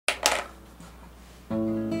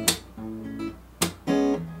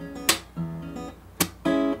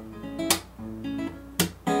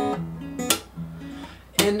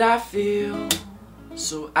And I feel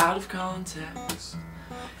so out of context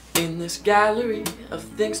in this gallery of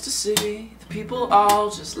things to see. The people all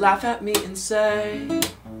just laugh at me and say,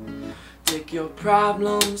 take your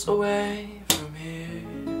problems away from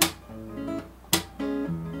here.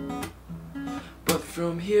 But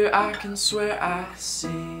from here I can swear I see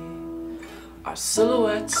our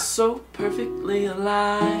silhouettes so perfectly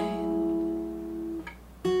aligned.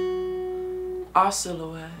 Our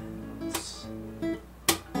silhouettes,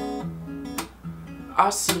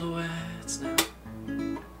 our silhouettes now.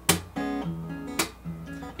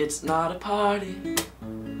 It's not a party,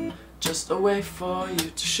 just a way for you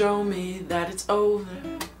to show me that it's over.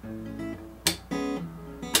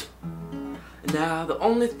 And now the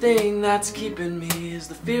only thing that's keeping me is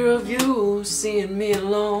the fear of you seeing me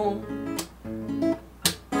alone.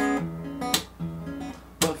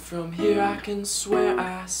 But from here I can swear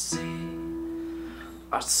I see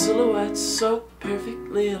our silhouettes so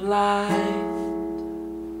perfectly aligned.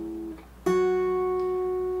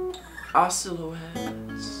 Our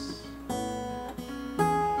silhouettes,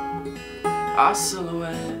 our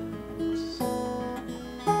silhouettes.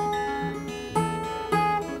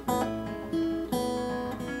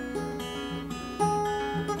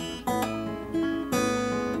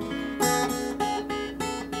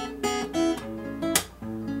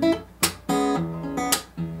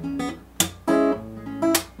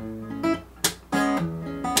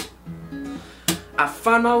 I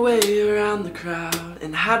find my way around the crowd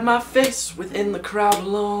and hide my face within the crowd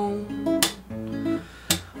alone.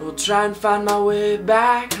 I'll try and find my way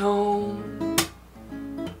back home.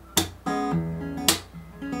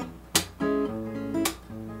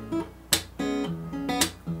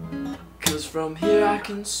 'Cause from here I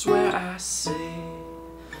can swear I see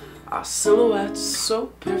our silhouettes so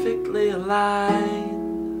perfectly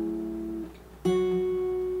aligned.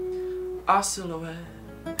 Our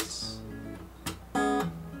silhouettes,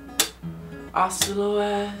 our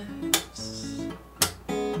silhouettes,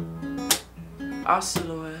 our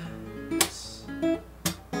silhouettes.